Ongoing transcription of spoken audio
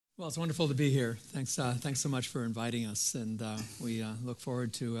Well, it's wonderful to be here. Thanks so much for inviting us, and we look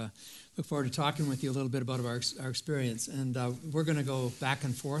forward to talking with you a little bit about our experience. And we're going to go back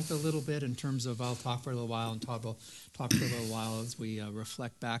and forth a little bit in terms of I'll talk for a little while and Todd will talk for a little while as we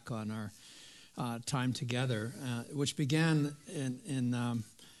reflect back on our time together, which began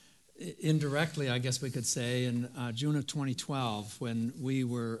indirectly, I guess we could say, in June of 2012 when we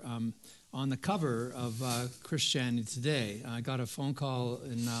were on the cover of Christianity Today. I got a phone call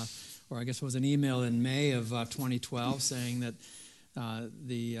or I guess it was an email in May of 2012 saying that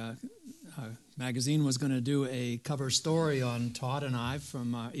the magazine was going to do a cover story on Todd and I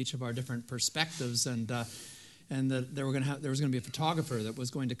from each of our different perspectives, and that there was going to be a photographer that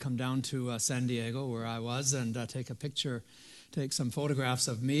was going to come down to San Diego, where I was, and take some photographs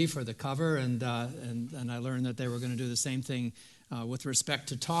of me for the cover, and I learned that they were going to do the same thing with respect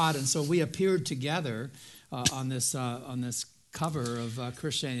to Todd, and so we appeared together on this cover of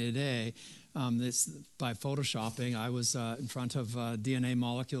Christianity Today. This by photoshopping. I was in front of a DNA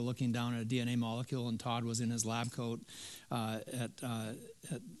molecule, looking down at a DNA molecule, and Todd was in his lab coat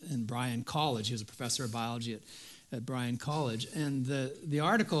in Bryan College. He was a professor of biology at Bryan College, and the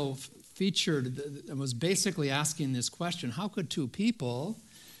article was basically asking this question: how could two people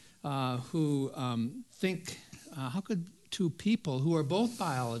two people who are both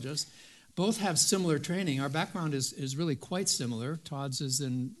biologists, both have similar training? Our background is really quite similar. Todd's is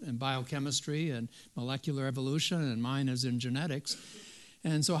in biochemistry and molecular evolution, and mine is in genetics.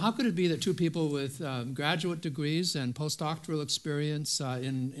 And so how could it be that two people with graduate degrees and postdoctoral experience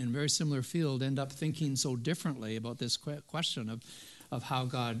in a very similar field end up thinking so differently about this question of how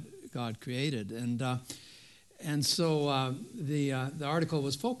God created? And so the article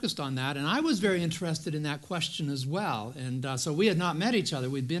was focused on that, and I was very interested in that question as well. And so we had not met each other.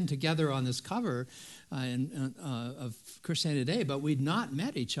 We'd been together on this cover of Christianity Today, but we'd not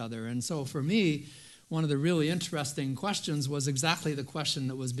met each other. And so for me, one of the really interesting questions was exactly the question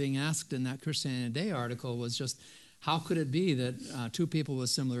that was being asked in that Christianity Today article, was just how could it be that two people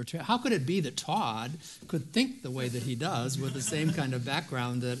with similar how could it be that Todd could think the way that he does with the same kind of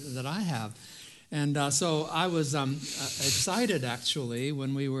background that I have? And so I was excited, actually,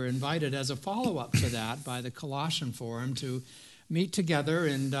 when we were invited as a follow-up to that by the Colossian Forum to meet together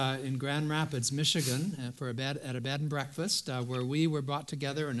in Grand Rapids, Michigan, at a bed and breakfast, where we were brought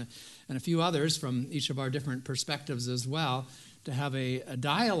together and a few others from each of our different perspectives as well, to have a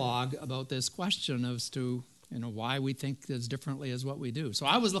dialogue about this question as to why we think as differently as what we do. So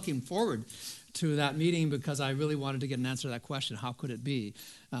I was looking forward to that meeting because I really wanted to get an answer to that question: how could it be?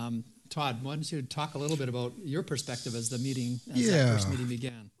 Todd, why don't you talk a little bit about your perspective as that first meeting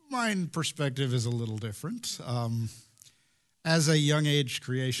began? My perspective is a little different. As a young age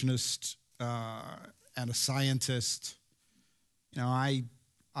creationist and a scientist, I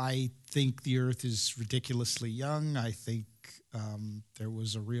think the Earth is ridiculously young. I think there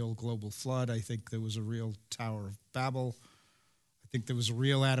was a real global flood. I think there was a real Tower of Babel. I think there was a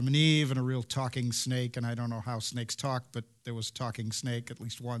real Adam and Eve and a real talking snake, and I don't know how snakes talk, but there was a talking snake at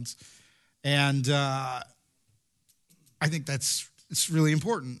least once. And I think it's really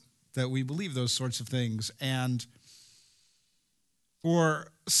important that we believe those sorts of things. And for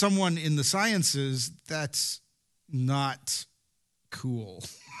someone in the sciences, that's not cool.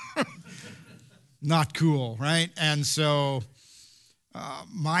 Not cool, right? And so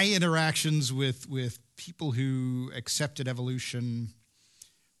my interactions with people who accepted evolution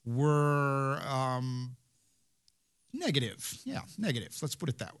were negative. Yeah, negative. Let's put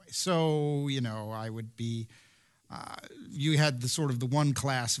it that way. So, I would be, you had the one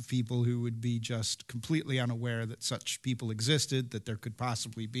class of people who would be just completely unaware that such people existed, that there could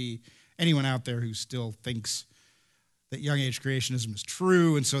possibly be anyone out there who still thinks that young age creationism is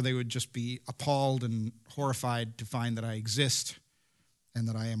true, and so they would just be appalled and horrified to find that I exist and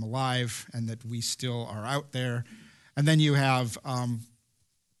that I am alive and that we still are out there. And then you have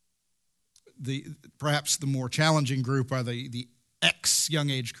perhaps the more challenging group are the ex-young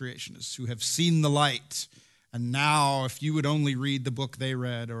age creationists who have seen the light, and now if you would only read the book they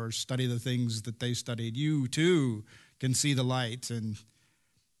read or study the things that they studied, you too can see the light. And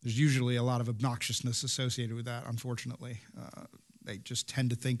there's usually a lot of obnoxiousness associated with that, unfortunately. They just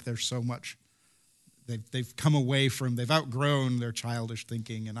tend to think there's so much. They've come away from, they've outgrown their childish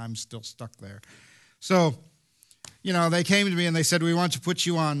thinking, and I'm still stuck there. So, they came to me and they said, we want to put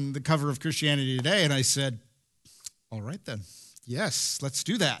you on the cover of Christianity Today. And I said, all right then, yes, let's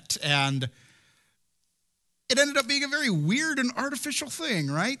do that. And it ended up being a very weird and artificial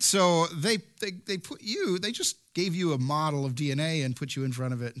thing, right? So they just gave you a model of DNA and put you in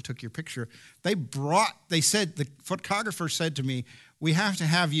front of it and took your picture. The photographer said to me, "We have to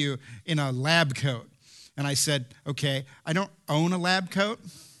have you in a lab coat." And I said, "Okay, I don't own a lab coat.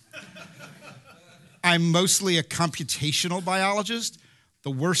 I'm mostly a computational biologist.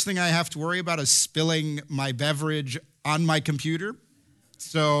 The worst thing I have to worry about is spilling my beverage on my computer.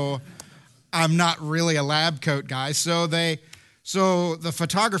 So I'm not really a lab coat guy." So the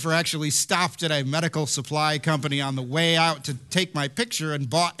photographer actually stopped at a medical supply company on the way out to take my picture and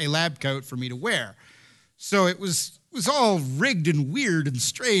bought a lab coat for me to wear. So it was all rigged and weird and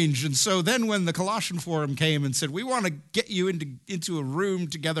strange. And so then when the Colossian Forum came and said, "We want to get you into a room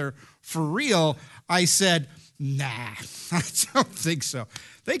together for real," I said, "Nah, I don't think so."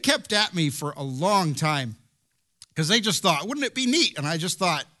 They kept at me for a long time because they just thought, "Wouldn't it be neat?" And I just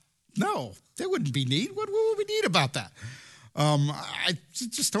thought, no, that wouldn't be neat. What would be neat about that? I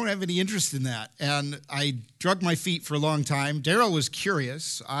just don't have any interest in that. And I drug my feet for a long time. Daryl was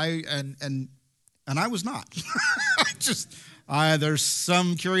curious. And I was not. There's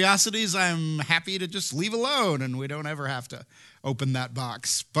some curiosities I'm happy to just leave alone, and we don't ever have to open that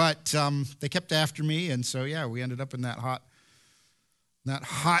box. But they kept after me, and so yeah, we ended up in that hot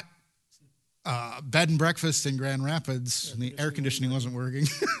bed and breakfast in Grand Rapids, and the air conditioning wasn't working.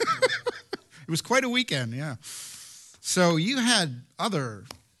 It was quite a weekend, yeah. So you had other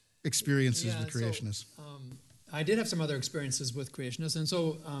experiences with creationists. I did have some other experiences with creationists, and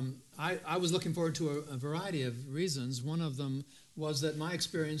so I was looking forward to a variety of reasons. One of them was that my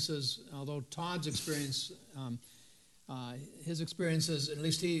experiences, although Todd's experience, his experiences, at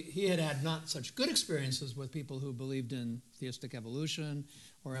least he had not such good experiences with people who believed in theistic evolution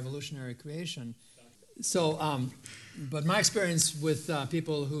or evolutionary creation. So, but my experience with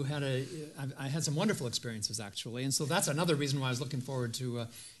people who I had some wonderful experiences actually, and so that's another reason why I was looking forward to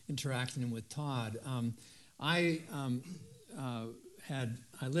interacting with Todd. I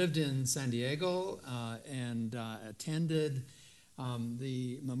lived in San Diego and attended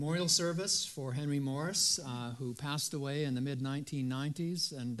the memorial service for Henry Morris, who passed away in the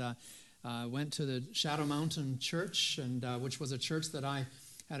mid-1990s, and went to the Shadow Mountain Church, and which was a church that I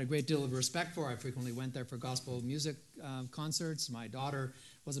had a great deal of respect for. I frequently went there for gospel music concerts. My daughter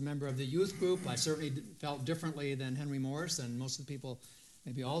was a member of the youth group. I certainly felt differently than Henry Morris and most of the people,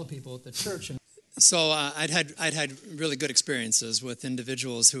 maybe all the people at the church. So I'd had really good experiences with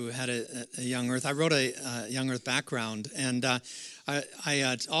individuals who had a young earth. I wrote a young earth background, and I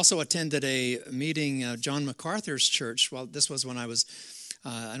also attended a meeting of John MacArthur's church. Well, this was when I was,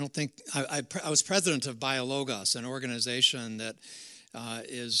 I was president of BioLogos, an organization that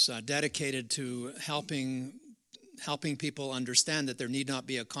is dedicated to helping people understand that there need not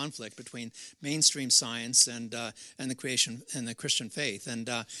be a conflict between mainstream science and the creation and the Christian faith. And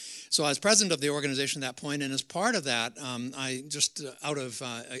so I was president of the organization at that point, and as part of that, I just out of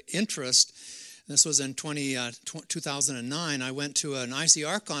interest, this was in 2009, I went to an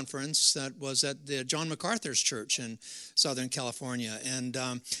ICR conference that was at the John MacArthur's church in Southern California, and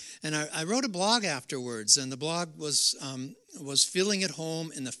I wrote a blog afterwards, and the blog was feeling at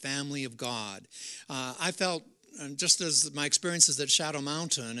home in the family of God. I felt, just as my experiences at Shadow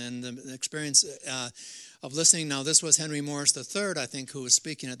Mountain and the experience of listening, now this was Henry Morris III, I think, who was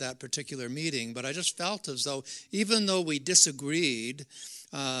speaking at that particular meeting, but I just felt as though, even though we disagreed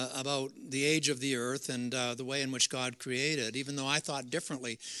about the age of the earth and the way in which God created, even though I thought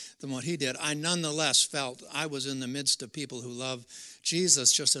differently than what he did, I nonetheless felt I was in the midst of people who love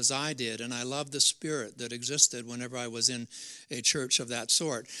Jesus just as I did, and I loved the spirit that existed whenever I was in a church of that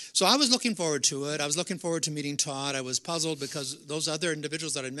sort. So I was looking forward to it. I was looking forward to meeting Todd. I was puzzled because those other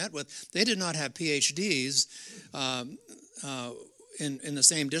individuals that I met with, they did not have PhDs in the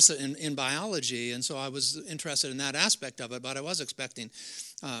same in biology, and so I was interested in that aspect of it, but I was expecting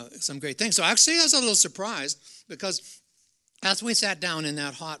some great things. So actually I was a little surprised because as we sat down in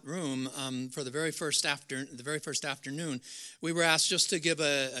that hot room for the very first afternoon, we were asked just to give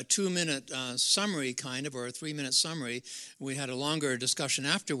a 2-minute summary, kind of, or a 3-minute summary. We had a longer discussion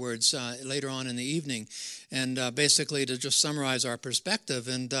afterwards, later on in the evening, and basically to just summarize our perspective.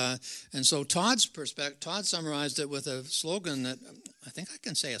 And so Todd summarized it with a slogan that I think I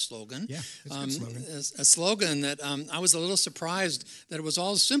can say a slogan. Yeah, it's a good slogan. A slogan that I was a little surprised that it was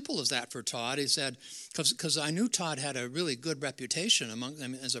all as simple as that for Todd. He said, because I knew Todd had a really good reputation among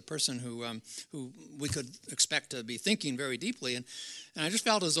them as a person who we could expect to be thinking very deeply, and I just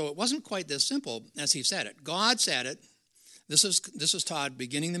felt as though it wasn't quite this simple as he said it. God said it, This is Todd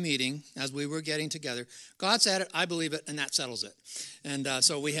beginning the meeting as we were getting together. God said it, I believe it, and that settles it. And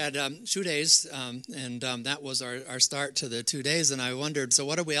so we had 2 days, and that was our start to the 2 days. And I wondered, so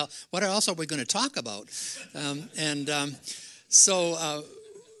what else are we going to talk about? So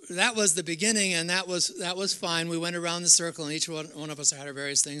that was the beginning, and that was fine. We went around the circle, and each one of us had our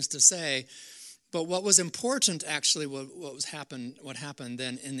various things to say. But what was important, actually, what happened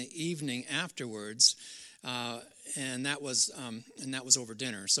then in the evening afterwards, and that was over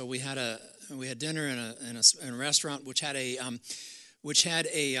dinner. So we had dinner in a restaurant which had a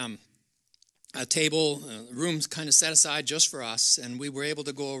table, rooms kind of set aside just for us, and we were able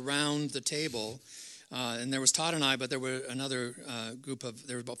to go around the table. And there was Todd and I, but there were another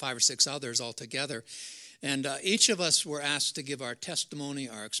there were about 5 or 6 others altogether. And each of us were asked to give our testimony,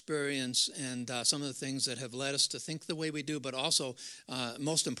 our experience, and some of the things that have led us to think the way we do, but also,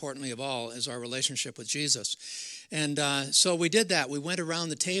 most importantly of all, is our relationship with Jesus. And so we did that. We went around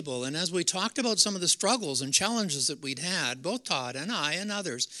the table, and as we talked about some of the struggles and challenges that we'd had, both Todd and I and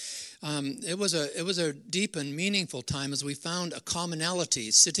others, it was a deep and meaningful time as we found a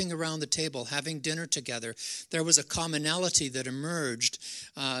commonality sitting around the table having dinner together. There was a commonality that emerged,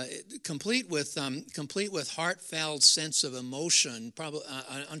 complete with heartfelt sense of emotion, probably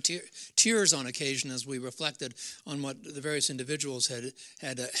tears on occasion as we reflected on what the various individuals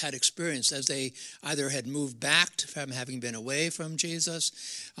had experienced as they either had moved back from having been away from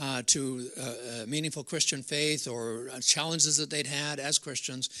Jesus to meaningful Christian faith, or challenges that they'd had as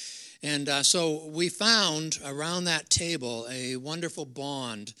Christians. And so we found around that table a wonderful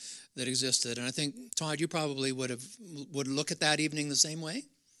bond that existed. And I think, Todd, you probably would look at that evening the same way?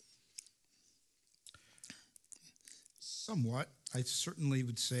 Somewhat. I certainly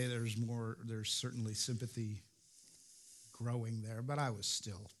would say there's certainly sympathy growing there, but I was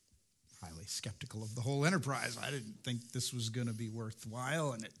still highly skeptical of the whole enterprise. I didn't think this was going to be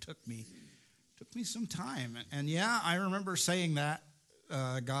worthwhile, and it took me some time. And yeah, I remember saying that.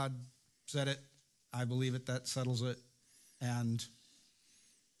 God said it, I believe it, that settles it, and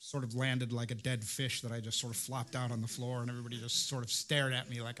sort of landed like a dead fish that I just sort of flopped out on the floor, and everybody just sort of stared at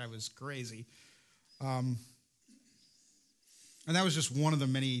me like I was crazy. And that was just one of the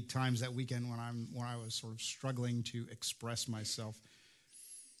many times that weekend when I was sort of struggling to express myself,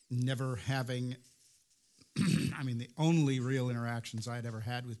 never having, the only real interactions I had ever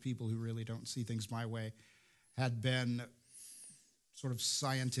had with people who really don't see things my way had been sort of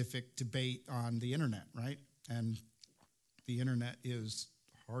scientific debate on the internet, right? And the internet is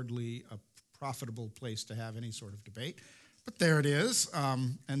hardly a profitable place to have any sort of debate, but there it is.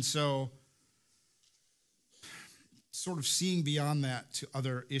 And so sort of seeing beyond that to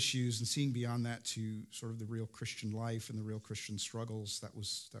other issues and seeing beyond that to sort of the real Christian life and the real Christian struggles, that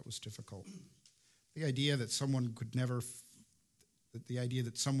was difficult. The idea that someone would never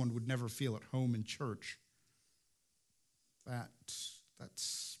feel at home in church,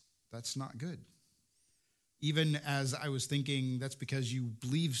 that's not good. Even as I was thinking that's because you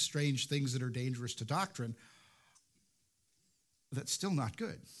believe strange things that are dangerous to doctrine, that's still not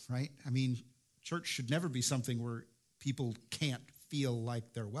good, right? I mean, church should never be something where people can't feel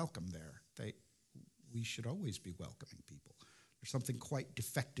like they're welcome there. We should always be welcoming people. There's something quite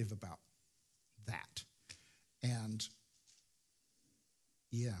defective about that. And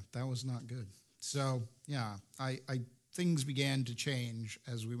yeah, that was not good. So yeah, things began to change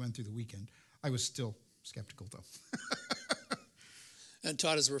as we went through the weekend. I was still skeptical, though. And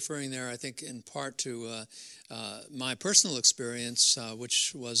Todd is referring there, I think, in part to my personal experience,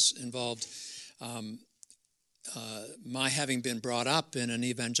 which was involved my having been brought up in an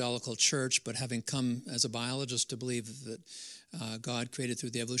evangelical church, but having come as a biologist to believe that God created through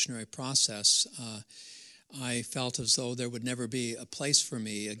the evolutionary process. I felt as though there would never be a place for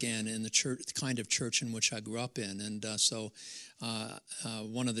me again in the church, the kind of church in which I grew up in. And so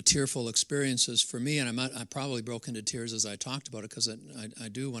one of the tearful experiences for me, and I probably broke into tears as I talked about it, because I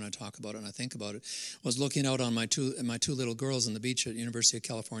do when I talk about it and I think about it, was looking out on my two little girls on the beach at University of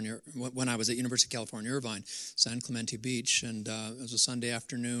California, when I was at University of California, Irvine, San Clemente Beach. And it was a Sunday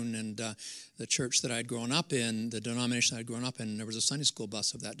afternoon, and the church that I'd grown up in, the denomination I'd grown up in, there was a Sunday school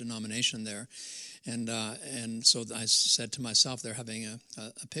bus of that denomination there. And so I said to myself, they're having a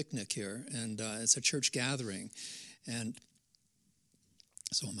picnic here, and it's a church gathering. And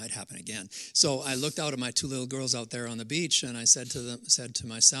So it might happen again. So I looked out at my two little girls out there on the beach, and I said to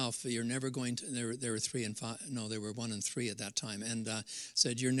myself, "You're never going to." They were 3 and 5. No, they were 1 and 3 at that time, and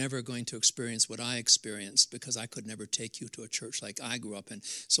said, "You're never going to experience what I experienced because I could never take you to a church like I grew up in."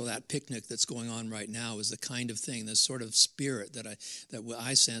 So that picnic that's going on right now is the kind of thing, this sort of spirit that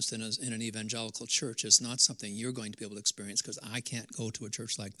I sensed in an evangelical church is not something you're going to be able to experience because I can't go to a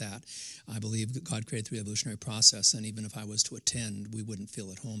church like that. I believe that God created through the evolutionary process, and even if I was to attend, we wouldn't feel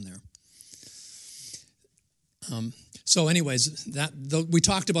at home there. So anyways, we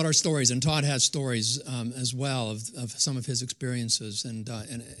talked about our stories, and Todd has stories as well of some of his experiences,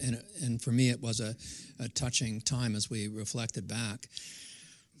 and for me it was a touching time as we reflected back.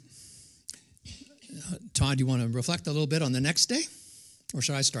 Todd, you want to reflect a little bit on the next day? Or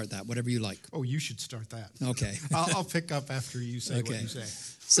should I start that? Whatever you like. Oh, you should start that. Okay. I'll pick up after you say what you say.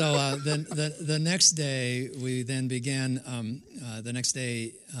 So the next day, we then began, the next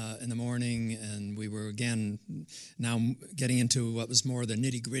day in the morning, and we were again now getting into what was more the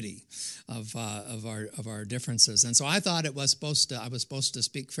nitty-gritty of our differences. And so I thought I was supposed to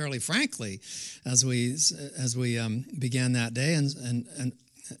speak fairly frankly as we began that day,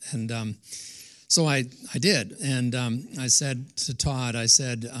 and so I did, and I said to Todd,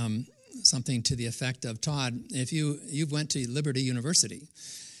 something to the effect of, "Todd, if you went to Liberty University,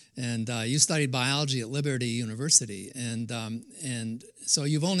 and you studied biology at Liberty University, and so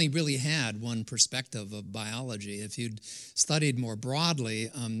you've only really had one perspective of biology. If you'd studied more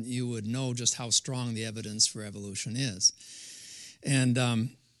broadly, you would know just how strong the evidence for evolution is." And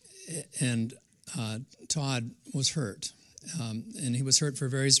Todd was hurt. And he was hurt for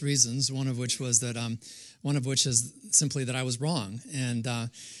various reasons. One of which is simply that I was wrong, and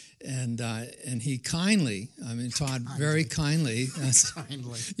he kindly, Todd, very kindly.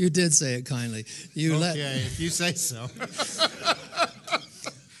 Kindly. You did say it kindly. If you say so.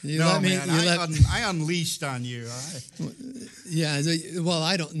 I unleashed on you. Yeah, well,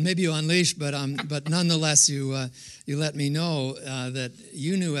 I don't. Maybe you unleashed, but nonetheless, you let me know that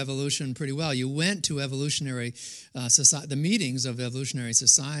you knew evolution pretty well. You went to evolutionary society, the meetings of evolutionary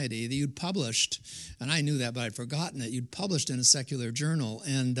society that you'd published, and I knew that, but I'd forgotten it. You'd published in a secular journal,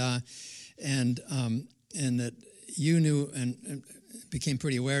 and that you knew, and it became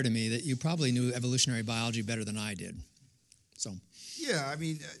pretty aware to me that you probably knew evolutionary biology better than I did. So. Yeah,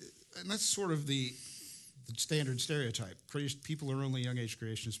 and that's sort of the standard stereotype. People are only young-age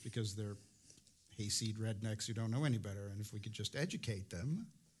creationists because they're hayseed rednecks who don't know any better. And if we could just educate them,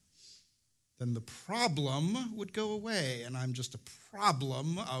 then the problem would go away. And I'm just a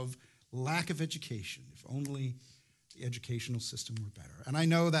problem of lack of education. If only the educational system were better. And I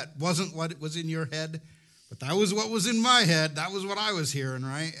know that wasn't what was in your head, but that was what was in my head. That was what I was hearing,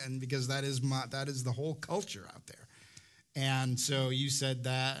 right? And because that is the whole culture out there. And so you said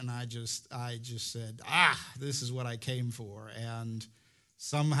that, and I just said, this is what I came for. And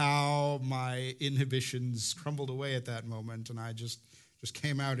somehow my inhibitions crumbled away at that moment, and I just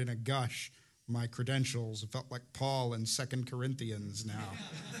came out in a gush. My credentials, it felt like Paul in 2 Corinthians now.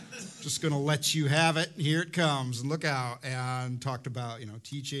 Just going to let you have it. Here it comes, and look out. And talked about,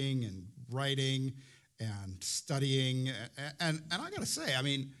 teaching and writing and studying. And I got to say,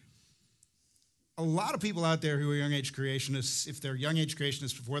 a lot of people out there who are young-age creationists, if they're young-age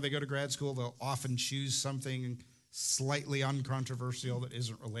creationists before they go to grad school, they'll often choose something slightly uncontroversial that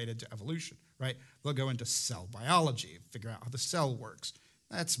isn't related to evolution, right? They'll go into cell biology, figure out how the cell works.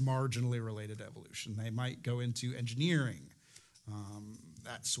 That's marginally related to evolution. They might go into engineering,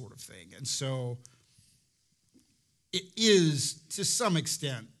 that sort of thing. And so it is, to some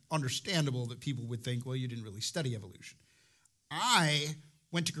extent, understandable that people would think, well, you didn't really study evolution. I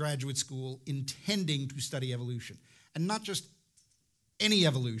went to graduate school intending to study evolution. And not just any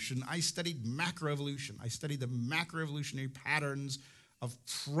evolution. I studied macroevolution. I studied the macroevolutionary patterns of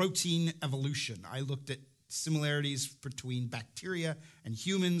protein evolution. I looked at similarities between bacteria and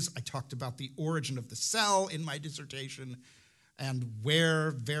humans. I talked about the origin of the cell in my dissertation and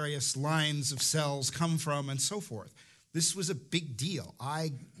where various lines of cells come from and so forth. This was a big deal.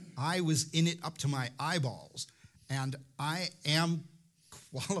 I was in it up to my eyeballs, and I am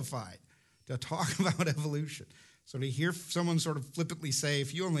qualified to talk about evolution. So to hear someone sort of flippantly say,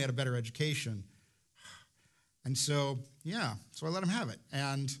 if you only had a better education. And so, so I let him have it.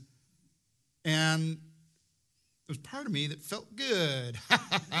 And there was part of me that felt good.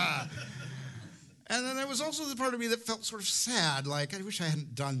 And then there was also the part of me that felt sort of sad, like, I wish I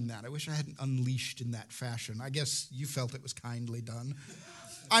hadn't done that. I wish I hadn't unleashed in that fashion. I guess you felt it was kindly done.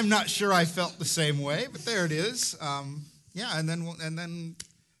 I'm not sure I felt the same way, but there it is. And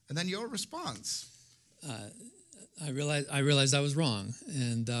then your response. I realized I was wrong,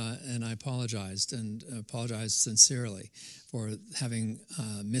 and I apologized sincerely for having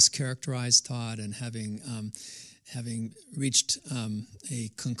mischaracterized Todd and having reached a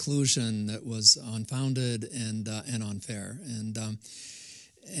conclusion that was unfounded and unfair, and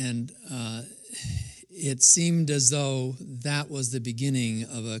it seemed as though that was the beginning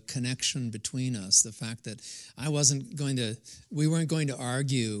of a connection between us. The fact that we weren't going to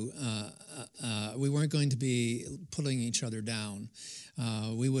argue, we weren't going to be putting each other down.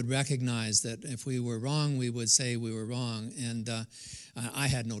 We would recognize that if we were wrong, we would say we were wrong, and I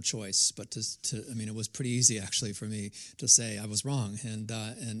had no choice but it was pretty easy actually for me to say I was wrong, and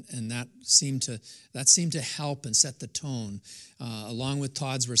that seemed to help and set the tone, along with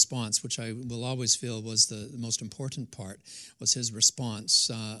Todd's response, which I will always feel was the most important part, was his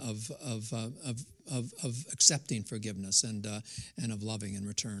response of accepting forgiveness and of loving in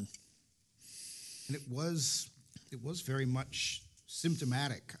return. And it was very much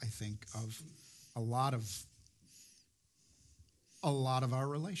symptomatic, I think, of a lot of our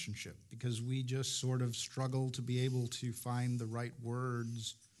relationship, because we just sort of struggle to be able to find the right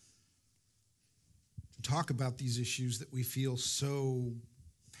words to talk about these issues that we feel so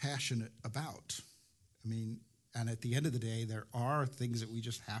passionate about. I mean, and at the end of the day, there are things that we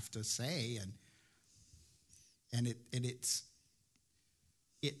just have to say, and it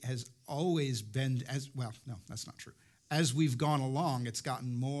has always been no, that's not true. As we've gone along, it's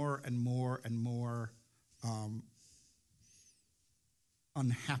gotten more and more and more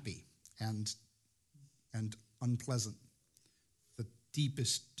unhappy and unpleasant. The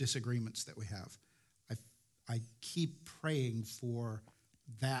deepest disagreements that we have. I keep praying for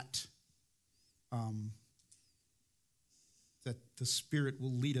that, that the Spirit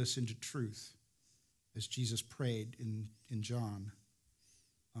will lead us into truth, as Jesus prayed in John.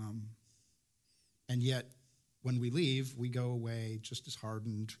 And yet, when we leave, we go away just as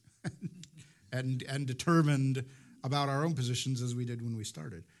hardened and determined about our own positions as we did when we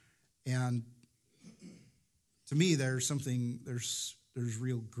started. And to me, there's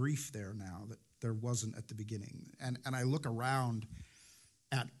real grief there now that there wasn't at the beginning. And I look around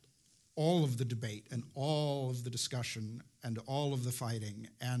at all of the debate and all of the discussion and all of the fighting,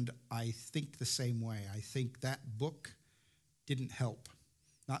 and I think the same way. I think that book didn't help.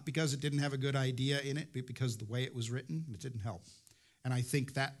 Not because it didn't have a good idea in it, but because the way it was written, it didn't help. And I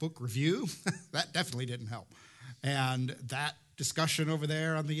think that book review, that definitely didn't help. And that discussion over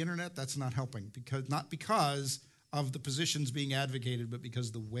there on the internet, that's not helping. Not because of the positions being advocated, but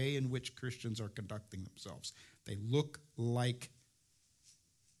because the way in which Christians are conducting themselves. They look like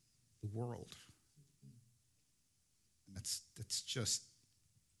the world. And that's just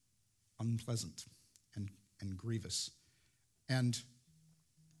unpleasant and grievous. And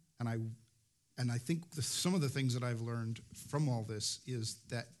I think some of the things that I've learned from all this is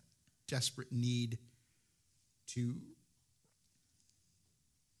that desperate need to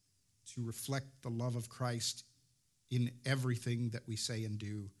reflect the love of Christ in everything that we say and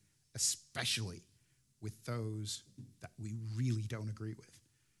do, especially with those that we really don't agree with.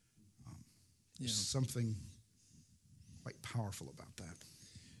 There's something quite powerful about that.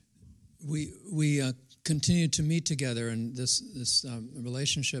 We continue to meet together, and this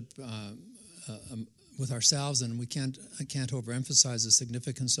relationship with ourselves, and I can't overemphasize the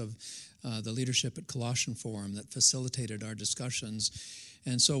significance of the leadership at Colossian Forum that facilitated our discussions.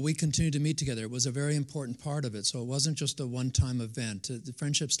 And so we continued to meet together. It was a very important part of it. So it wasn't just a one-time event. The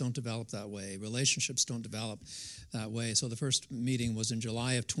friendships don't develop that way. Relationships don't develop that way. So the first meeting was in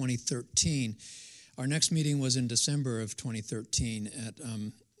July of 2013. Our next meeting was in December of 2013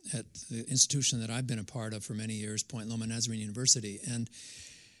 at the institution that I've been a part of for many years, Point Loma Nazarene University. And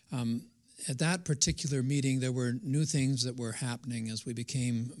at that particular meeting, there were new things that were happening as we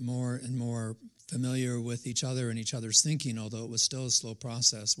became more and more familiar with each other and each other's thinking, although it was still a slow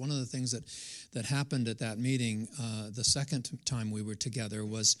process. One of the things that happened at that meeting, the second time we were together,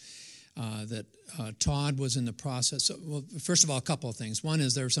 was that Todd was in the process. Well, first of all, a couple of things. One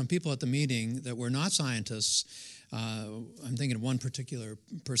is there were some people at the meeting that were not scientists. I'm thinking of one particular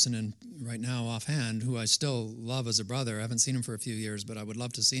person right now offhand who I still love as a brother. I haven't seen him for a few years, but I would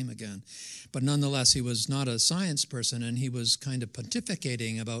love to see him again. But nonetheless, he was not a science person, and he was kind of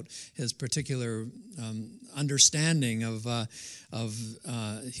pontificating about his particular understanding of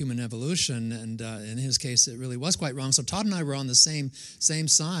human evolution, and in his case, it really was quite wrong. So Todd and I were on the same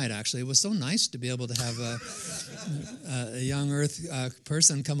side, actually. It was so nice to be able to have a young Earth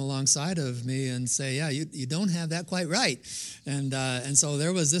person come alongside of me and say, yeah, you don't have that quite right. And so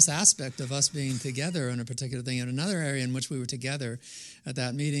there was this aspect of us being together on a particular thing. And another area in which we were together at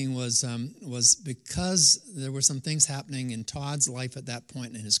that meeting was because there were some things happening in Todd's life at that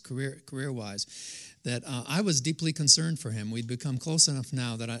point in his career-wise that I was deeply concerned for him. We'd become close enough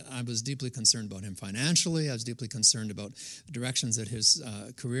now that I was deeply concerned about him financially. I was deeply concerned about the directions that his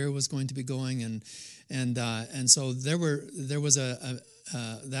career was going to be going, and so there was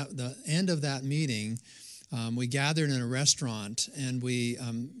the end of that meeting. We gathered in a restaurant and we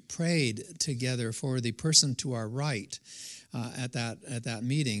prayed together for the person to our right at that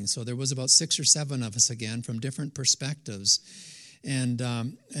meeting. So there was about 6 or 7 of us again from different perspectives. And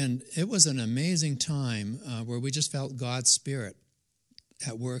it was an amazing time where we just felt God's Spirit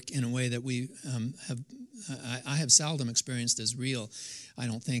at work in a way that I have seldom experienced as real, I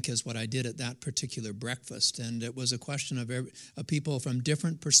don't think, as what I did at that particular breakfast. And it was a question of people from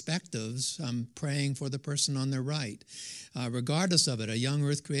different perspectives praying for the person on their right, regardless of it, a young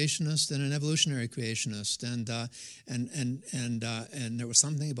Earth creationist and an evolutionary creationist, and there was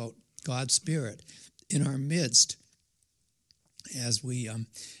something about God's Spirit in our midst as we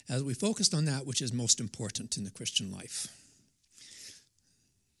focused on that which is most important in the Christian life.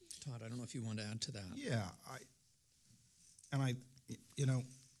 Todd, I don't know if you want to add to that. Yeah,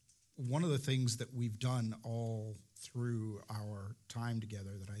 one of the things that we've done all through our time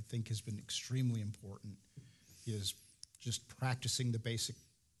together that I think has been extremely important is just practicing the basic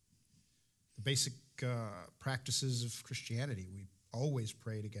practices of Christianity. We always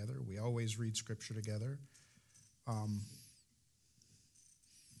pray together. We always read Scripture together.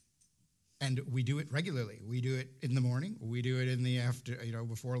 And we do it regularly. We do it in the morning. We do it in the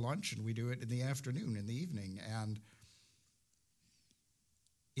before lunch, and we do it in the afternoon, in the evening. And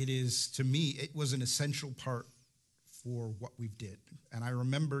it is, to me, it was an essential part for what we did. And I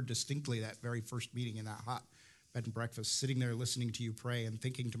remember distinctly that very first meeting in that hot bed and breakfast, sitting there listening to you pray and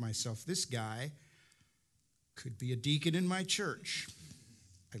thinking to myself, this guy could be a deacon in my church.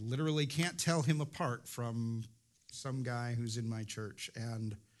 I literally can't tell him apart from some guy who's in my church.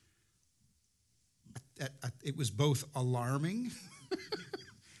 And it was both alarming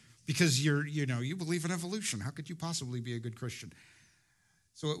because you believe in evolution. How could you possibly be a good Christian?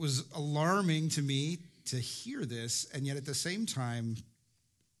 So it was alarming to me to hear this, and yet at the same time,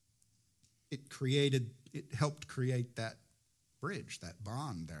 it helped create that bridge, that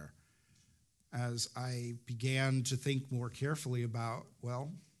bond there. As I began to think more carefully about,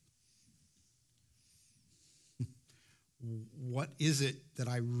 what is it that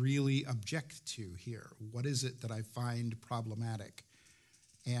I really object to here? What is it that I find problematic?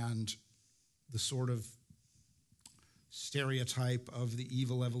 And the sort of stereotype of the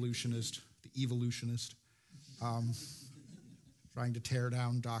evil evolutionist, trying to tear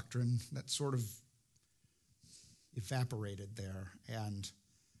down doctrine, that sort of evaporated there. And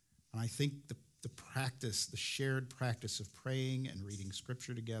I think the practice, the shared practice of praying and reading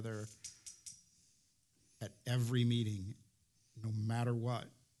Scripture together at every meeting, no matter what,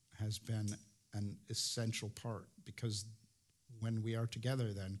 has been an essential part, because when we are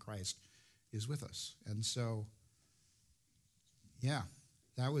together, then Christ is with us. And so, yeah,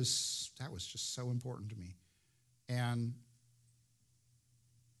 that was just so important to me. And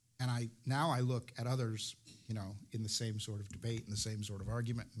I look at others, in the same sort of debate, in the same sort of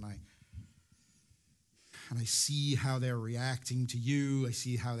argument, and I see how they're reacting to you. I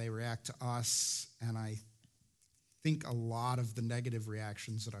see how they react to us, and I think a lot of the negative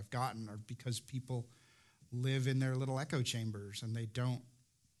reactions that I've gotten are because people live in their little echo chambers and they don't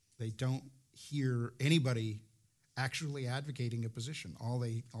hear anybody actually advocating a position. All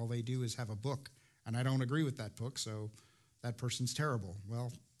they do is have a book, and I don't agree with that book, so that person's terrible.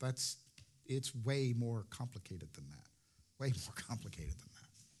 Well, it's way more complicated than that. Way more complicated than that.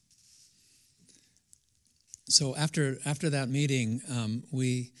 So after that meeting,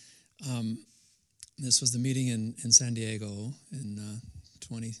 this was the meeting in San Diego in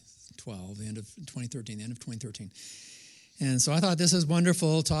 2012, the end of 2013, the end of 2013. And so I thought, this is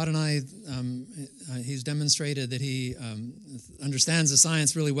wonderful. Todd and I, he's demonstrated that he understands the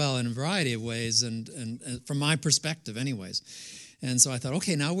science really well in a variety of ways, and from my perspective anyways. And so I thought,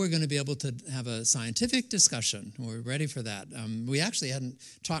 okay, now we're going to be able to have a scientific discussion. We're ready for that. We actually hadn't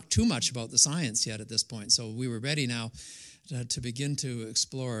talked too much about the science yet at this point, so we were ready now to begin to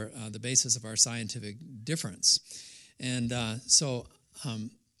explore the basis of our scientific difference. And so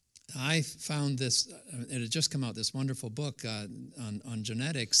I found this, it had just come out, this wonderful book on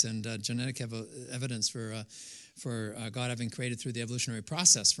genetics and genetic evidence for God having created through the evolutionary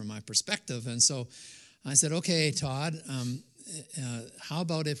process from my perspective. And so I said, okay, Todd, how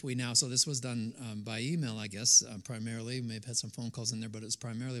about if we now, so this was done by email, I guess, primarily, may have had some phone calls in there, but it was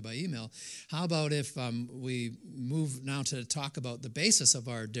primarily by email. How about if we move now to talk about the basis of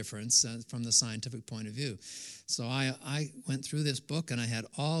our difference from the scientific point of view? So I went through this book, and I had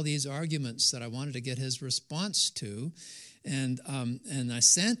all these arguments that I wanted to get his response to, and I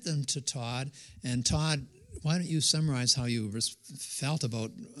sent them to Todd. And Todd, why don't you summarize how you felt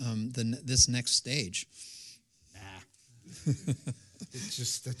about this next stage?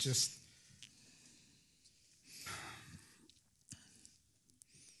 That just,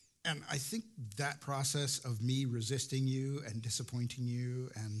 and I think that process of me resisting you and disappointing you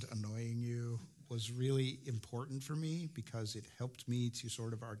and annoying you was really important for me, because it helped me to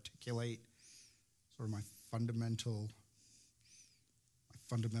sort of articulate sort of my fundamental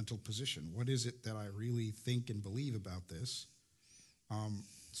position. What is it that I really think and believe about this?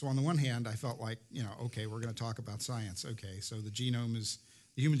 So on the one hand, I felt like, okay, we're going to talk about science. Okay, so the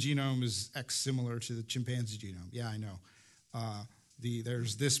human genome is X similar to the chimpanzee genome. Yeah, I know.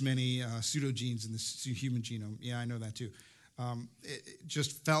 There's this many pseudogenes in the human genome. Yeah, I know that too. It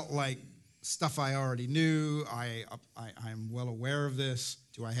just felt like stuff I already knew. I'm well aware of this.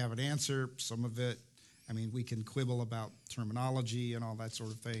 Do I have an answer? Some of it. I mean, we can quibble about terminology and all that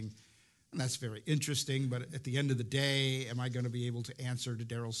sort of thing. And that's very interesting, but at the end of the day, am I going to be able to answer to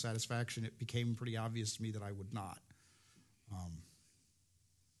Daryl's satisfaction? It became pretty obvious to me that I would not.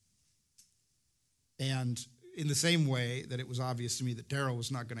 And in the same way that it was obvious to me that Daryl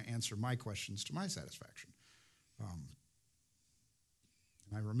was not going to answer my questions to my satisfaction. And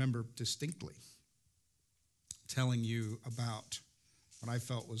I remember distinctly telling you about what I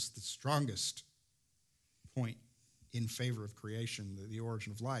felt was the strongest point in favor of creation, the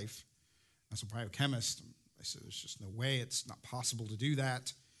origin of life. As a biochemist, I said, there's just no way, it's not possible to do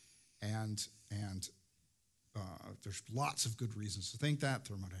that. And there's lots of good reasons to think that,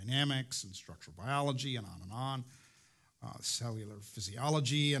 thermodynamics and structural biology and on, cellular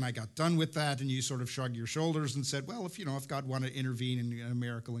physiology. And I got done with that, and you sort of shrugged your shoulders and said, well, if God wanted to intervene in a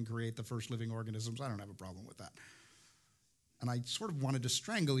miracle and create the first living organisms, I don't have a problem with that. And I sort of wanted to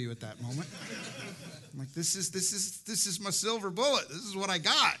strangle you at that moment. I'm like, this is my silver bullet. This is what I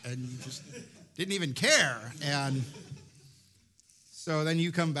got. And you just didn't even care. And so then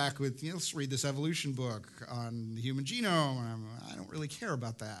you come back with, let's read this evolution book on the human genome. And I don't really care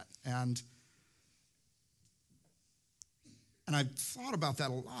about that. And I've thought about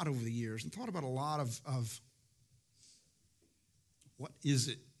that a lot over the years, and thought about a lot of what is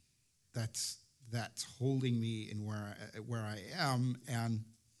it that's holding me in where I am, and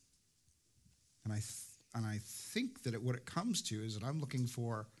I think that what it comes to is that I'm looking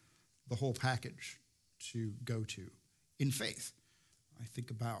for the whole package to go to in faith. I think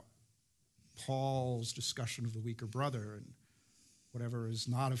about Paul's discussion of the weaker brother, and whatever is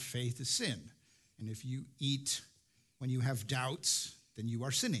not of faith is sin. And if you eat when you have doubts, then you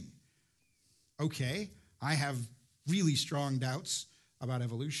are sinning. Okay, I have really strong doubts about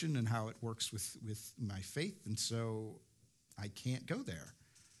evolution and how it works with my faith, and so I can't go there.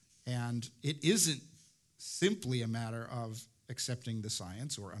 And it isn't simply a matter of accepting the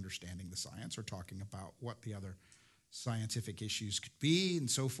science or understanding the science or talking about what the other scientific issues could be and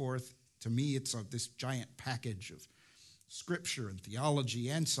so forth. To me, it's this giant package of scripture and theology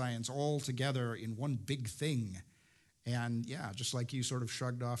and science all together in one big thing. And yeah, just like you sort of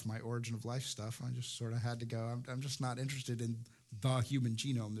shrugged off my origin of life stuff, I just sort of had to go, I'm just not interested in the human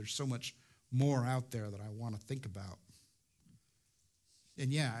genome. There's so much more out there that I want to think about.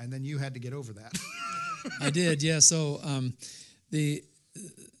 And yeah, and then you had to get over that. I did, yeah. So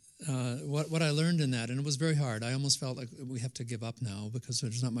what I learned in that, and it was very hard. I almost felt like we have to give up now because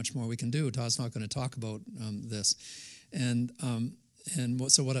there's not much more we can do. Todd's not going to talk about this, and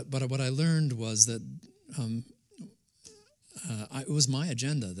what I learned was that it was my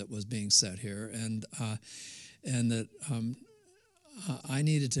agenda that was being set here, and that I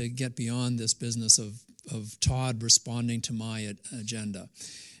needed to get beyond this business of Todd responding to my agenda,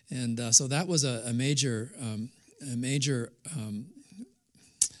 and so that was a major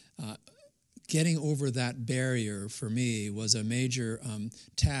getting over that barrier for me was a major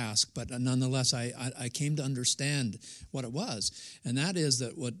task, but nonetheless, I came to understand what it was, and that is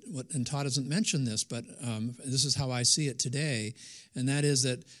that and Todd hasn't mentioned this, but this is how I see it today, and that is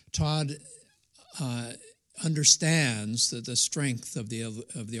that Todd understands the strength of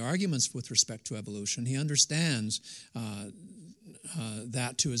the arguments with respect to evolution. He understands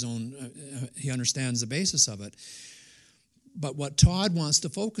that to his own. He understands the basis of it. But what Todd wants to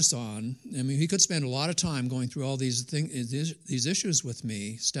focus on, I mean, he could spend a lot of time going through all these issues with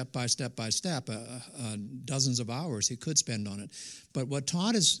me, step by step by step, dozens of hours he could spend on it. But what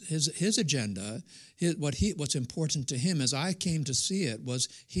Todd is his agenda, what's important to him, as I came to see it, was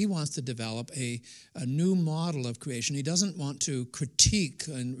he wants to develop a new model of creation. He doesn't want to critique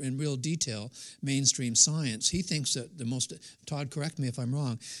in real detail mainstream science. He thinks that Todd, correct me if I'm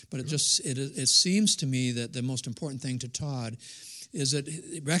wrong, but it seems to me that the most important thing to Todd is that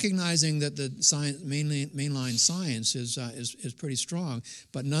recognizing that the mainline science is pretty strong,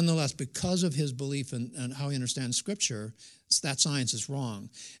 but nonetheless, because of his belief in how he understands Scripture, that science is wrong.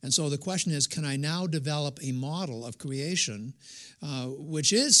 And so the question is, can I now develop a model of creation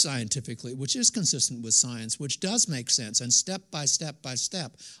which is scientifically, which is consistent with science, which does make sense, and step by step by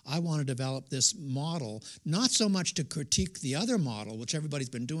step, I want to develop this model, not so much to critique the other model, which everybody's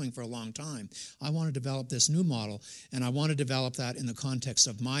been doing for a long time. I want to develop this new model, and I want to develop that in the context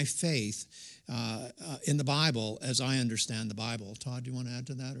of my faith in the Bible as I understand the Bible. Todd, do you want to add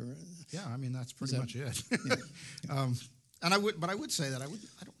to that? Or yeah, I mean that's pretty much it. Yeah. And I would say that I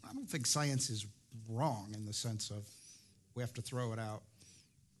don't think science is wrong in the sense of we have to throw out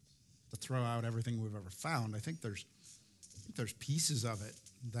everything we've ever found. I think there's pieces of it,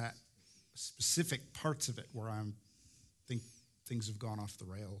 that specific parts of it where I think things have gone off the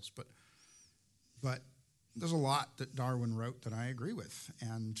rails. But there's a lot that Darwin wrote that I agree with,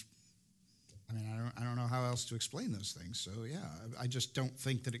 and I mean I don't know how else to explain those things. So yeah, I just don't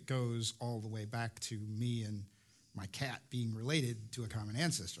think that it goes all the way back to me and my cat being related to a common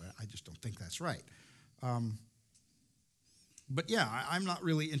ancestor. I just don't think that's right. But yeah, I'm not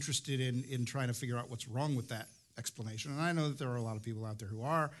really interested in trying to figure out what's wrong with that explanation. And I know that there are a lot of people out there who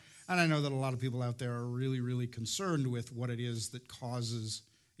are, and I know that a lot of people out there are really, really concerned with what it is that causes,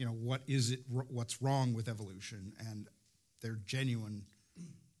 what's wrong with evolution, and they're genuine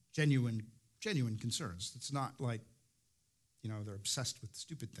concerns. It's not like, they're obsessed with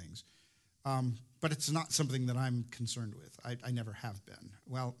stupid things. But it's not something that I'm concerned with. I never have been.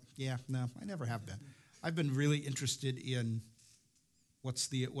 Well, yeah, no, I never have been. I've been really interested in what's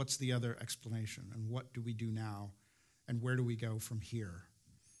the other explanation, and what do we do now, and where do we go from here?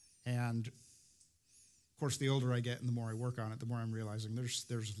 And of course, the older I get and the more I work on it, the more I'm realizing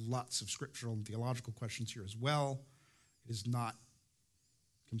there's lots of scriptural and theological questions here as well. It is not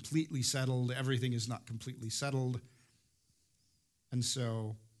completely settled. Everything is not completely settled. And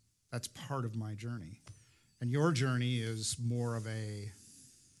so that's part of my journey. And your journey is more of a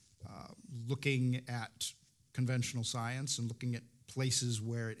looking at conventional science and looking at places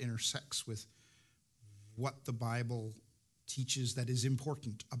where it intersects with what the Bible teaches that is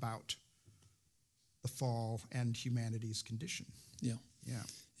important about the fall and humanity's condition. Yeah. Yeah.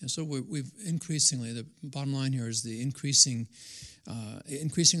 And so we've increasingly, the bottom line here is the increasingly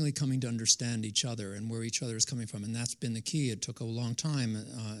coming to understand each other and where each other is coming from. And that's been the key. It took a long time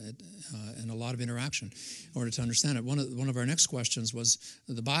and a lot of interaction in order to understand it. One of our next questions was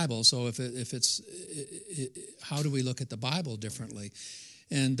the Bible. So if it's how do we look at the Bible differently?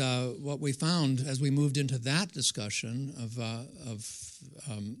 And what we found as we moved into that discussion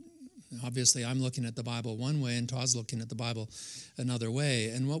obviously, I'm looking at the Bible one way, and Todd's looking at the Bible another way.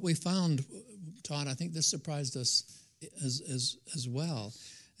 And what we found, Todd, I think this surprised us as well,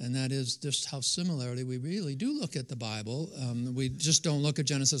 and that is just how similarly we really do look at the Bible. We just don't look at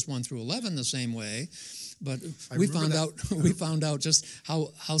Genesis 1 through 11 the same way, but we found out just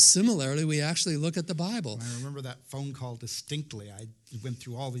how similarly we actually look at the Bible. I remember that phone call distinctly. I went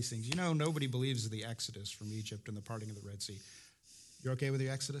through all these things. Nobody believes in the Exodus from Egypt and the parting of the Red Sea. You're okay with the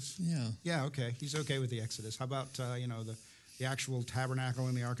Exodus? Yeah. Yeah, okay. He's okay with the Exodus. How about, the actual tabernacle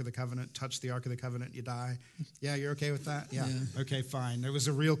and the Ark of the Covenant? Touch the Ark of the Covenant, you die. Yeah, you're okay with that? Yeah. Okay, fine. There was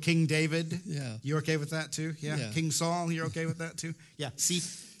a real King David. Yeah. You okay with that too? Yeah. King Saul, you're okay with that too? Yeah. See,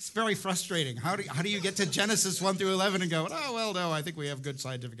 it's very frustrating. How do you get to Genesis 1 through 11 and go, oh, well, no, I think we have good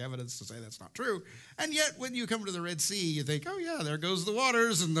scientific evidence to say that's not true. And yet, when you come to the Red Sea, you think, oh, yeah, there goes the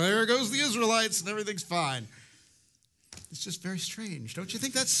waters, and there goes the Israelites, and everything's fine. It's just very strange. Don't you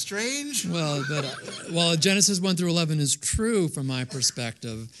think that's strange? Well, Genesis 1 through 11 is true from my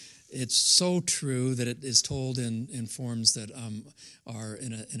perspective. It's so true that it is told in forms that are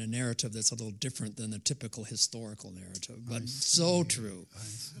in a narrative that's a little different than the typical historical narrative, but so true.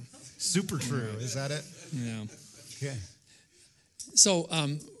 Super true. Is that it? Yeah. Okay. So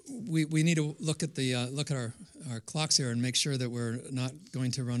we need to look at our clocks here and make sure that we're not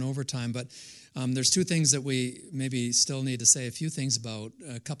going to run overtime, but there's two things that we maybe still need to say a few things about,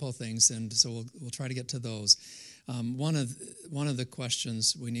 a couple of things, and so we'll try to get to those. One of the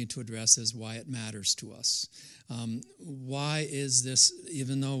questions we need to address is why it matters to us. Why is this,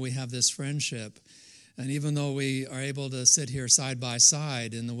 even though we have this friendship, and even though we are able to sit here side by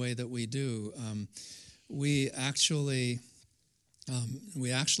side in the way that we do, we actually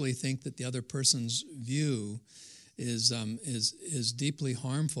think that the other person's view is deeply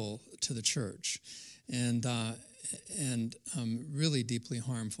harmful to the church, and really deeply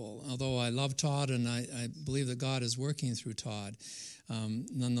harmful. Although I love Todd and I believe that God is working through Todd,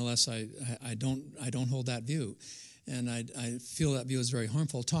 nonetheless I don't hold that view, and I feel that view is very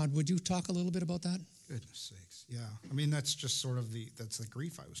harmful. Todd, would you talk a little bit about that? Goodness sakes, yeah. I mean, that's just sort of that's the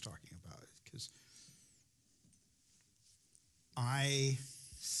grief I was talking about, because I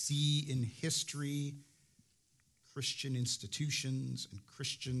see in history Christian institutions and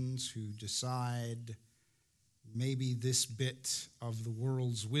Christians who decide maybe this bit of the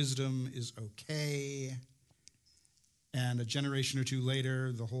world's wisdom is okay, and a generation or two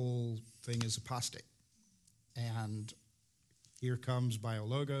later, the whole thing is apostate. And here comes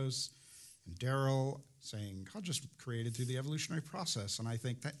BioLogos and Darrell saying, God just created through the evolutionary process. And I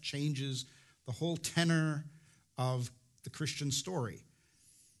think that changes the whole tenor of the Christian story.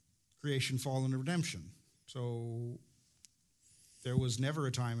 Creation, fall, and redemption. So there was never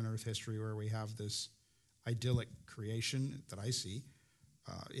a time in Earth history where we have this idyllic creation that I see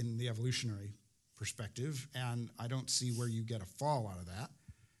in the evolutionary perspective, and I don't see where you get a fall out of that.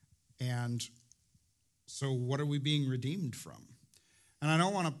 And so what are we being redeemed from? And I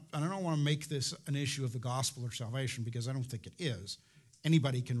don't want to make this an issue of the gospel or salvation, because I don't think it is.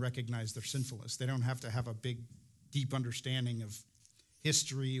 Anybody can recognize their sinfulness. They don't have to have a big, deep understanding of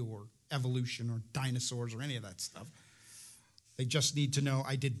history or evolution or dinosaurs or any of that stuff. They just need to know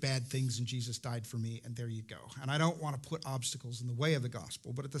I did bad things and Jesus died for me, and there you go. And I don't want to put obstacles in the way of the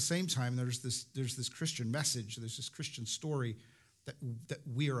gospel, but at the same time, there's this Christian message, there's this Christian story that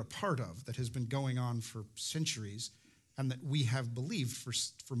we are a part of, that has been going on for centuries, and that we have believed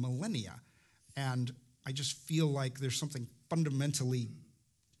for millennia. And I just feel like there's something fundamentally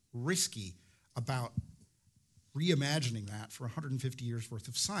risky about reimagining that for 150 years worth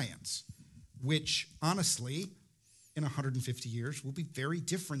of science, which honestly, in 150 years, will be very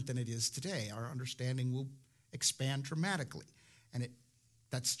different than it is today. Our understanding will expand dramatically. And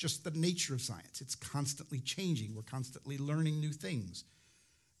that's just the nature of science. It's constantly changing. We're constantly learning new things.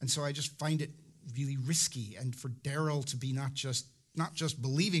 And so I just find it really risky. And for Darrell to be not just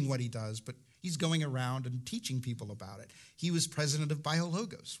believing what he does, but he's going around and teaching people about it. He was president of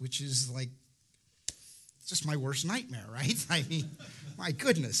BioLogos, which is like just my worst nightmare, right? I mean, my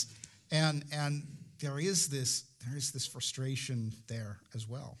goodness. And there is this frustration there as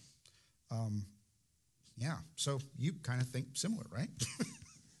well. Yeah, so you kind of think similar, right?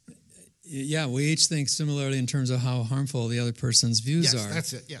 Yeah, we each think similarly in terms of how harmful the other person's views are. Yes,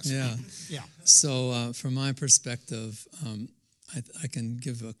 that's it, yes. Yeah. Yeah. So from my perspective, I can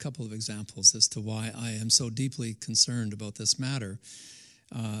give a couple of examples as to why I am so deeply concerned about this matter.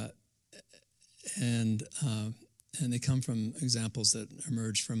 And they come from examples that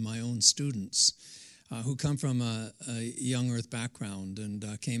emerge from my own students who come from a young earth background and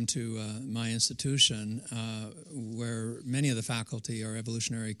came to my institution where many of the faculty are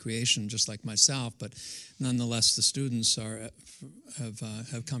evolutionary creation, just like myself, but nonetheless the students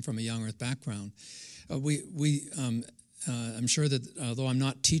have come from a young earth background. I'm sure that although I'm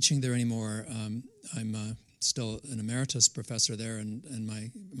not teaching there anymore, I'm still an emeritus professor there, and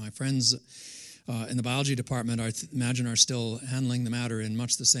my friends in the biology department, I imagine, are still handling the matter in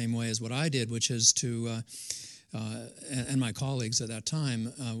much the same way as what I did, which is to, and my colleagues at that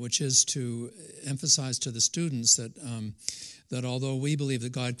time, which is to emphasize to the students that although we believe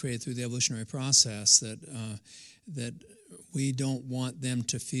that God created through the evolutionary process, that we don't want them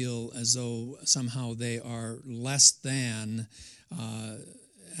to feel as though somehow they are less than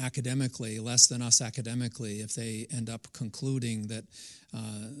academically, less than us academically, if they end up concluding that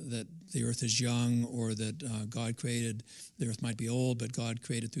the Earth is young, or that God created the Earth might be old, but God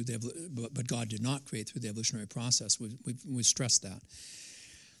created but God did not create through the evolutionary process. We stressed that.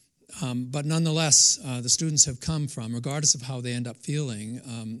 But nonetheless, the students have come from, regardless of how they end up feeling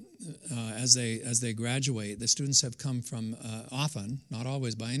as they graduate, the students have come from often, not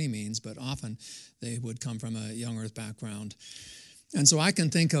always by any means, but often they would come from a young earth background. And so I can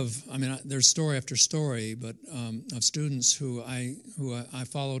think of, there's story after story, but of students who I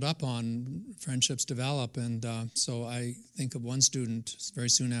followed up on, friendships develop, and so I think of one student very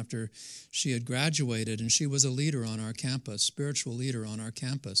soon after she had graduated, and she was a leader on our campus, spiritual leader on our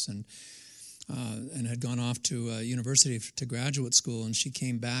campus, and had gone off to university to graduate school, and she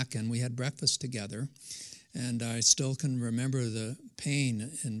came back, and we had breakfast together, And I still can remember the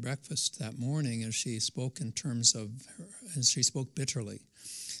pain in breakfast that morning as she spoke as she spoke bitterly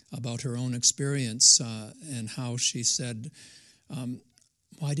about her own experience and how she said,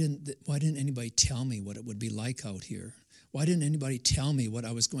 why didn't anybody tell me what it would be like out here? Why didn't anybody tell me what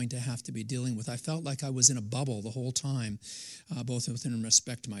I was going to have to be dealing with? I felt like I was in a bubble the whole time, both within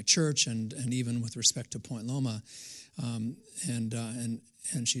respect to my church and even with respect to Point Loma.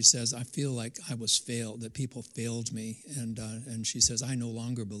 And she says, I feel like I was failed, that people failed me. And she says, I no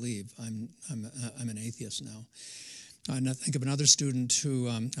longer believe. I'm an atheist now. And I think of another student who,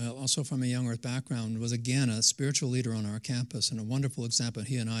 also from a Young Earth background, was again a spiritual leader on our campus and a wonderful example.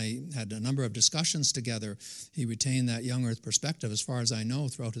 He and I had a number of discussions together. He retained that Young Earth perspective, as far as I know,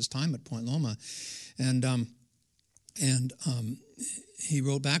 throughout his time at Point Loma. And he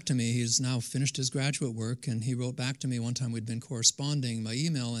wrote back to me. He's now finished his graduate work, and he wrote back to me one time. We'd been corresponding by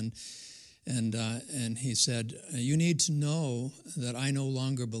email, and he said, you need to know that I no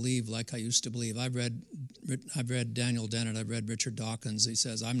longer believe like I used to believe. I've read Daniel Dennett. I've read Richard Dawkins. He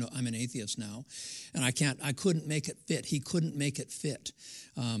says, I'm an atheist now, and I couldn't make it fit. He couldn't make it fit.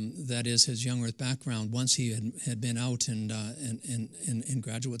 That is his Young Earth background once he had been out in the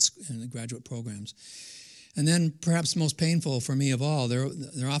graduate programs. And then perhaps most painful for me of all, they're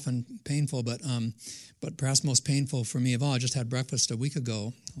often painful, but perhaps most painful for me of all, I just had breakfast a week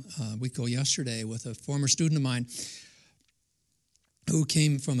ago yesterday, with a former student of mine who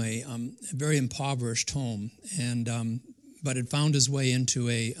came from a very impoverished home, and but had found his way into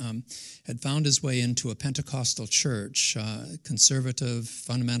a Pentecostal church, conservative,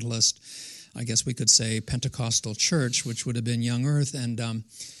 fundamentalist, I guess we could say Pentecostal church, which would have been Young Earth, and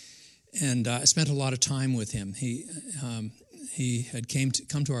I spent a lot of time with him. He had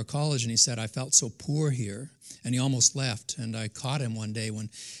come to our college, and he said, I felt so poor here, and he almost left. And I caught him one day when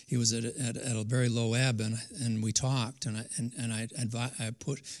he was at a very low ebb, and we talked, and I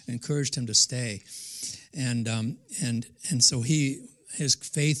encouraged him to stay, and so his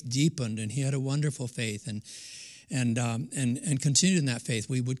faith deepened, and he had a wonderful faith, and continued in that faith.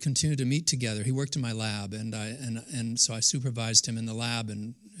 We would continue to meet together. He worked in my lab, and so I supervised him in the lab,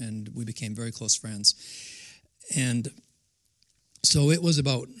 and we became very close friends. And so it was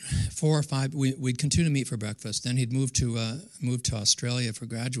about 4 or 5. We'd continue to meet for breakfast. Then he'd moved to Australia for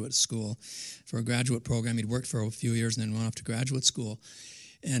graduate school, for a graduate program. He'd worked for a few years and then went off to graduate school.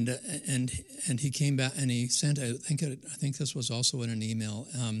 And he came back, and he sent, I think this was also in an email,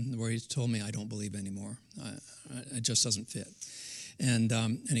 where he told me, I don't believe anymore. It just doesn't fit. And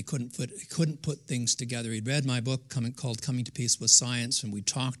he couldn't put things together. He'd read my book called Coming to Peace with Science, and we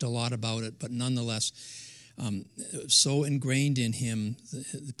talked a lot about it, but nonetheless, so ingrained in him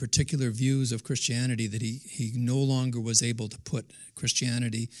the particular views of Christianity that he no longer was able to put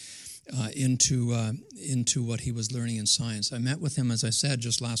Christianity into what he was learning in science. I met with him, as I said,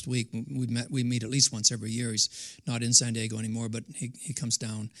 just last week. We meet at least once every year. He's not in San Diego anymore, but he comes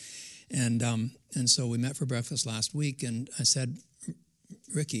down, and so we met for breakfast last week. And I said,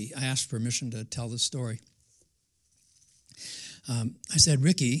 Ricky, I asked permission to tell this story. I said,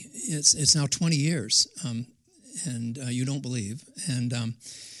 Ricky, it's now 20 years, and you don't believe. And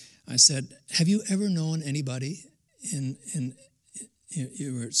I said, have you ever known anybody in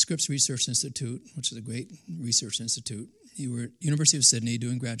you were at Scripps Research Institute, which is a great research institute. You were at University of Sydney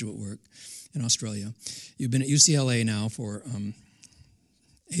doing graduate work in Australia. You've been at UCLA now for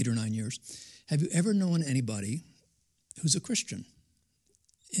 8 or 9 years. Have you ever known anybody who's a Christian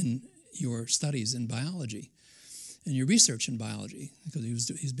in your studies in biology, in your research in biology?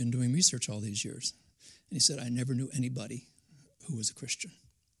 Because he's been doing research all these years. And he said, I never knew anybody who was a Christian.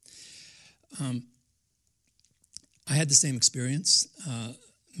 I had the same experience.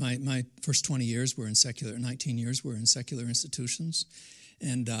 My first 19 years were in secular institutions,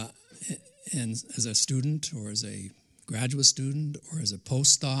 and as a student, or as a graduate student, or as a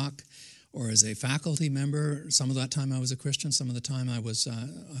postdoc, or as a faculty member, some of that time I was a Christian. Some of the time I was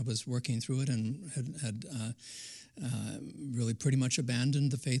working through it and had really pretty much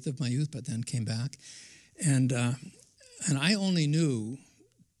abandoned the faith of my youth, but then came back, and I only knew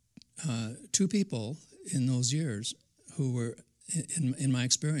 2 people in those years who were, in my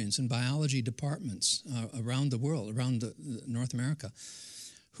experience, in biology departments around the world, around North America,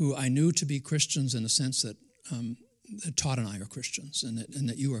 who I knew to be Christians in the sense that Todd and I are Christians, and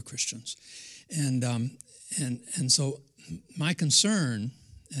that you are Christians, and so my concern,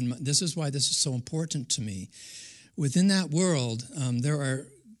 and this is why this is so important to me, within that world, there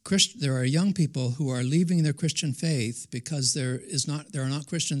are young people who are leaving their Christian faith because there are not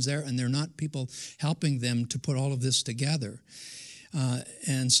Christians there, and there are not people helping them to put all of this together.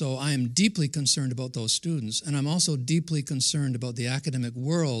 And so I am deeply concerned about those students, and I'm also deeply concerned about the academic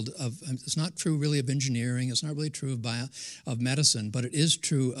world of, it's not true really of engineering, it's not really true of medicine, but it is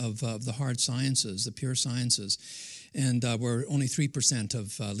true of the hard sciences, the pure sciences. And where only 3%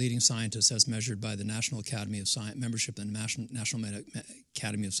 of leading scientists, as measured by the National Academy of Science, membership in the National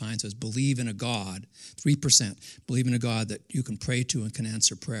Academy of Sciences, believe in a God, 3% believe in a God that you can pray to and can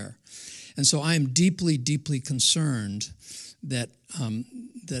answer prayer. And so I am deeply, deeply concerned that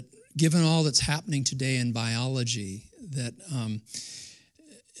given all that's happening today in biology, that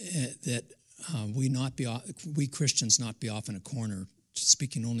we Christians not be off in a corner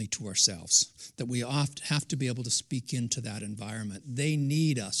speaking only to ourselves, that we have to be able to speak into that environment. They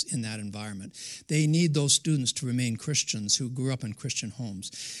need us in that environment. They need those students to remain Christians who grew up in Christian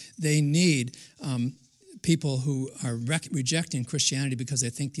homes. They need people who are rejecting Christianity because they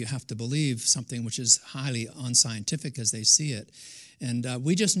think you have to believe something which is highly unscientific as they see it. And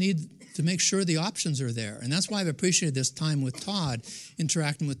we just need to make sure the options are there. And that's why I've appreciated this time with Todd,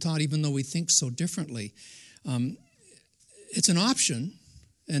 interacting with Todd, even though we think so differently. It's an option,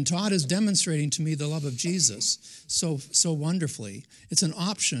 and Todd is demonstrating to me the love of Jesus so wonderfully. It's an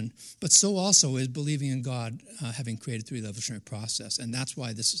option, but so also is believing in God, having created through the evolutionary process. And that's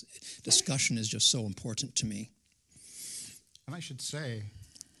why this discussion is just so important to me. And I should say,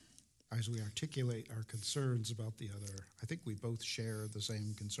 as we articulate our concerns about the other, I think we both share the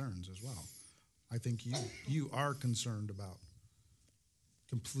same concerns as well. I think you are concerned about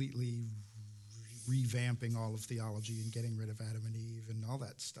completely revamping all of theology and getting rid of Adam and Eve and all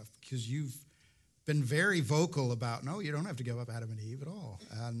that stuff, because you've been very vocal about, no, you don't have to give up Adam and Eve at all.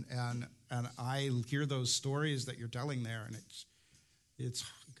 And I hear those stories that you're telling there, and it's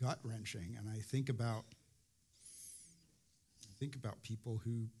gut-wrenching. And I think about people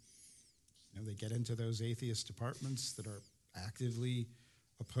who, they get into those atheist departments that are actively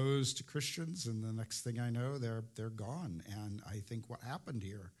opposed to Christians, and the next thing I know, they're gone. And I think what happened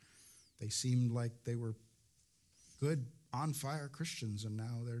here, they seemed like they were good, on-fire Christians, and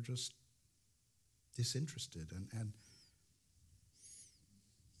now they're just disinterested. And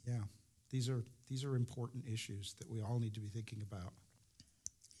yeah, these are important issues that we all need to be thinking about.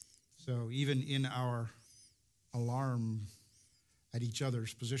 So even in our alarm at each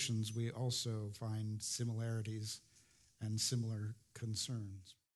other's positions, we also find similarities and similar concerns.